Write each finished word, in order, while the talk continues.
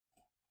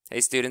Hey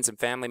students and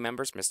family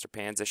members, Mr.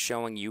 Panza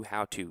showing you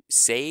how to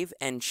save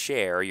and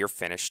share your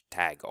finished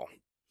Tagul.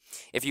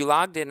 If you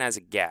logged in as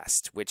a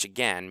guest, which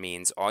again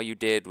means all you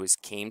did was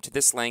came to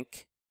this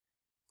link,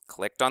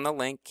 clicked on the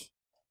link,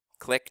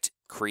 clicked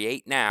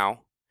Create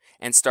Now,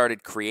 and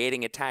started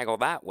creating a Tagul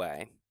that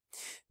way,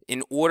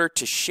 in order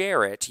to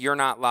share it, you're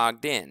not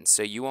logged in,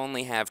 so you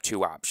only have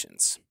two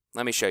options.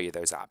 Let me show you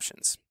those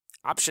options.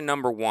 Option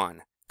number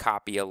 1,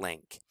 copy a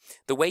link.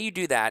 The way you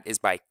do that is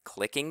by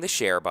clicking the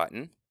share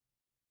button,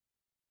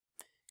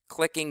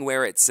 clicking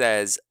where it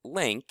says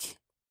link,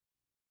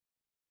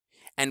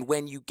 and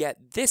when you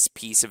get this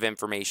piece of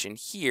information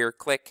here,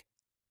 click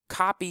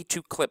copy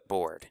to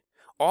clipboard.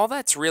 All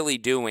that's really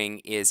doing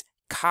is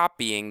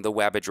copying the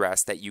web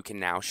address that you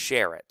can now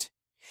share it.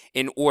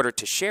 In order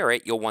to share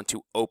it, you'll want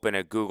to open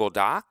a Google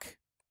Doc,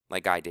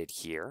 like I did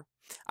here.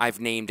 I've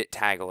named it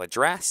Tagul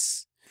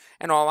Address,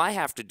 and all I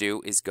have to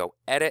do is go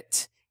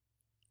Edit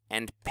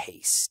and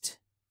Paste.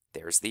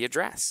 There's the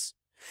address.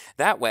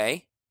 That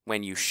way,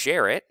 when you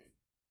share it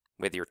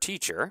with your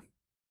teacher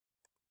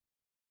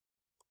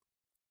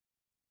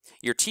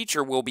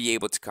will be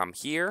able to come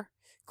here,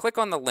 click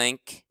on the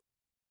link,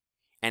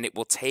 and it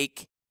will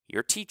take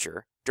your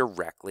teacher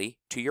directly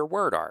to your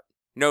word art.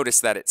 Notice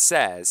that it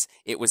says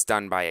it was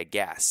done by a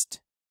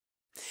guest.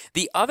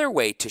 The other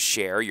way to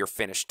share your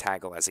finished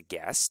Tagul as a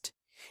guest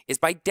is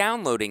by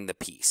downloading the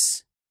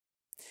piece.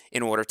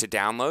 In order to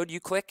download, you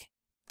click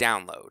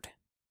Download.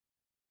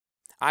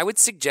 I would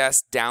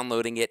suggest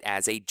downloading it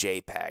as a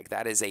JPEG.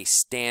 That is a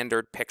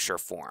standard picture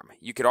form.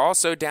 You could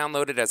also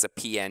download it as a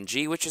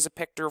PNG, which is a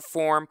picture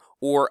form,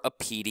 or a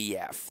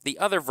PDF. The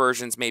other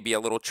versions may be a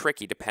little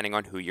tricky depending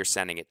on who you're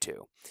sending it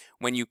to.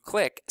 When you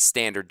click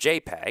Standard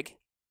JPEG,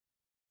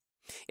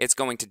 it's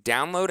going to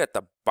download at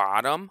the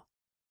bottom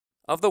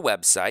of the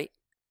website.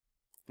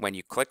 When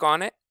you click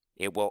on it,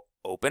 it will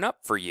open up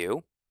for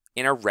you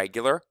in a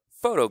regular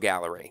photo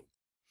gallery.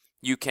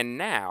 You can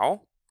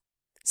now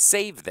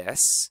save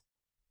this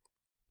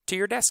to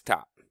your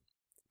desktop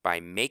by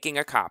making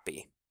a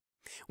copy.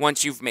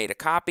 Once you've made a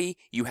copy,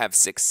 you have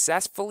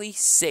successfully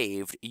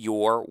saved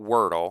your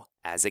Wordle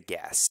as a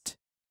guest.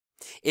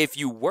 If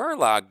you were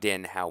logged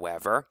in,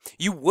 however,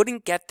 you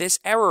wouldn't get this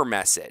error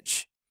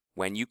message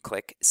when you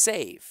click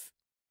Save.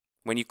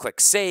 When you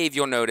click Save,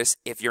 you'll notice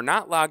if you're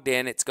not logged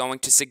in, it's going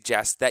to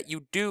suggest that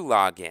you do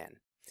log in.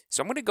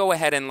 So I'm going to go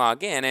ahead and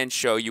log in and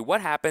show you what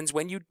happens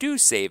when you do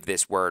save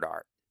this word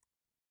art.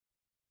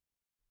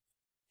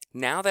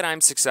 Now that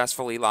I'm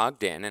successfully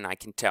logged in, and I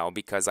can tell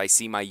because I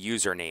see my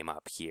username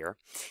up here,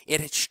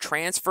 it has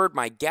transferred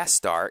my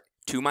guest art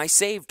to my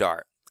saved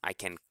art. I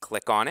can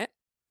click on it.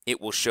 It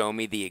will show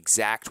me the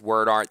exact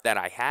word art that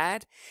I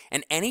had,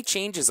 and any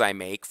changes I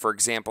make, for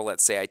example,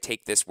 let's say I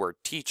take this word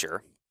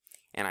teacher,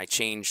 and I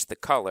change the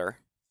color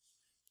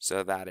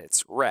so that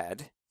it's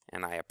red,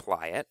 and I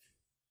apply it,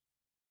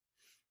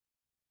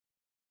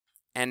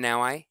 and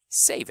now I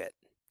save it.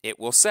 It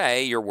will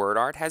say your word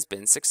art has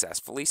been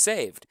successfully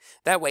saved.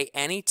 That way,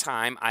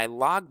 anytime I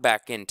log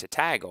back into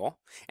Tagul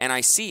and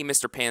I see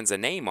Mr. Panza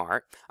name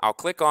art, I'll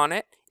click on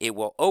it, it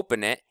will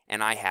open it,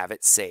 and I have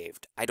it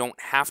saved. I don't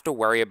have to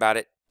worry about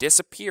it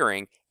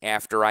disappearing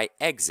after I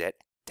exit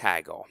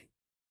Tagul.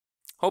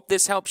 Hope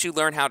this helps you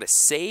learn how to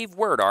save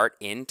word art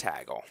in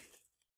Tagul.